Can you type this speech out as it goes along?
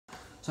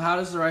So how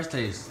does the rice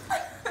taste?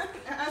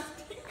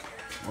 Nasty.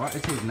 What?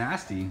 It tastes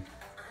nasty.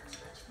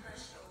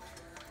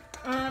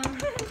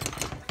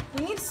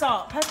 We need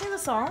salt. Pass me the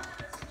salt.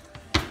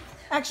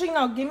 Actually,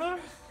 no. Give me.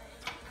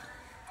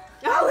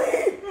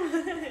 Ellie!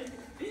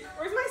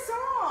 Where's my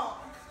salt?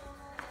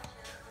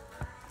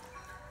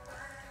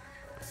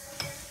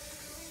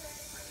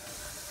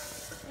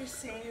 You're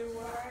saying you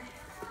are.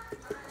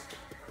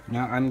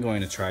 Now I'm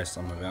going to try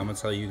some of it. I'm gonna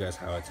tell you guys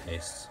how it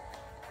tastes.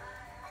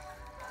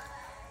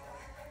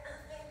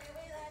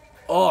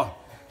 Oh,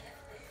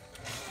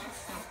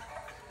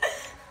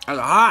 it's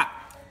hot.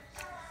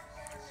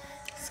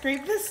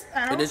 Scrape this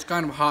out. It is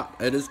kind of hot.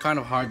 It is kind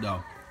of hard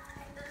though.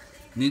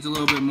 Needs a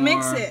little bit more.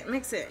 Mix it.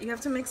 Mix it. You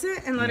have to mix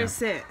it and let it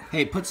sit.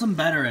 Hey, put some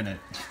butter in it.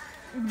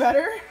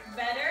 Better?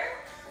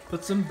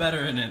 Put some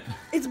butter in it.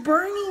 It's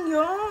burning,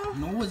 y'all.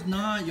 No, it's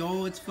not,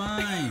 yo. It's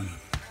fine.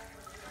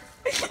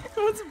 What's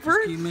Just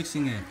burning? keep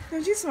mixing it.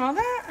 Did you smell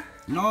that?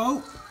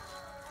 No.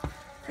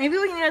 Maybe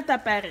we need to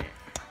tap it.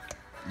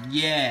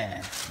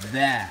 Yeah,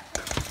 that.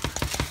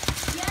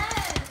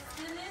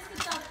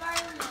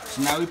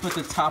 So now we put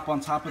the top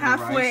on top of the rice.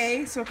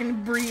 Halfway, so it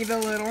can breathe a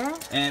little.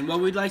 And what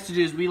we'd like to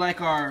do is we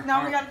like our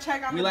Now we gotta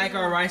check on we the like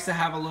our bean. rice to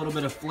have a little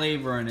bit of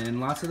flavor in it, and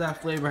lots of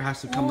that flavor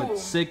has to come Ooh. with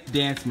sick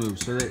dance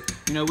moves. So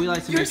that we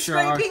like to You're make sure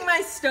our, scraping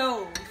my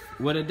stove.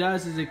 what it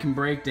does is it can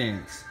break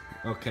dance.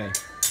 Okay,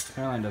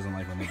 Caroline doesn't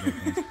like when they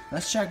break dance.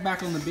 Let's check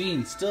back on the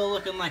beans. Still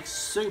looking like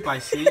soup, I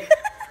see.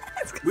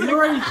 We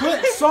already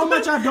put so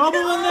much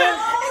adobo in there.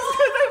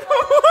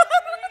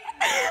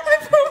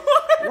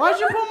 Why'd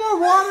you put more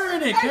water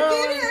in it, Caroline?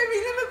 I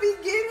mean, in the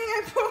beginning,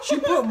 I put. She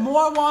put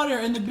more water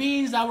in the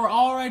beans that were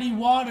already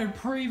watered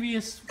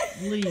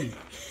previously.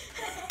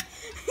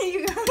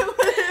 You gotta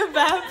let it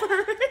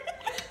evaporate.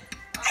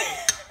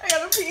 I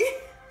gotta pee.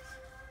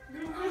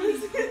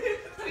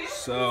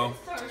 So,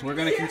 we're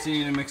gonna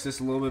continue to mix this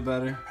a little bit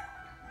better.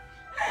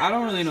 I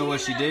don't really know what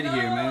she did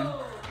here, man.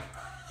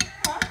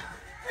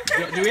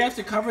 Do we have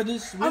to cover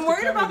this? I'm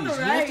worried about the We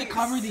have to rice.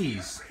 cover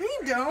these. No,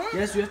 you don't.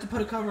 Yes, we have to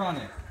put a cover on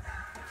it.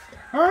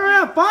 Hurry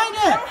up, find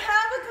I it! don't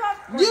have a cup.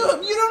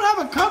 You don't have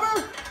a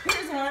cover?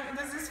 Here's one.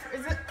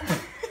 Is it?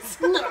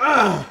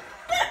 Ugh.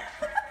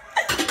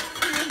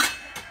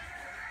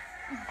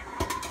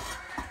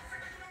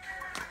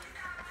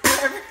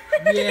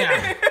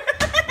 Yeah,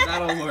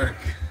 that'll work.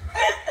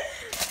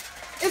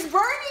 It's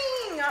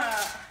burning.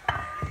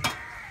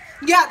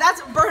 Yeah,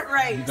 that's burnt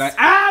rice.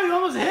 You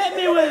almost hit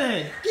me with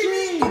it. Give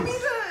me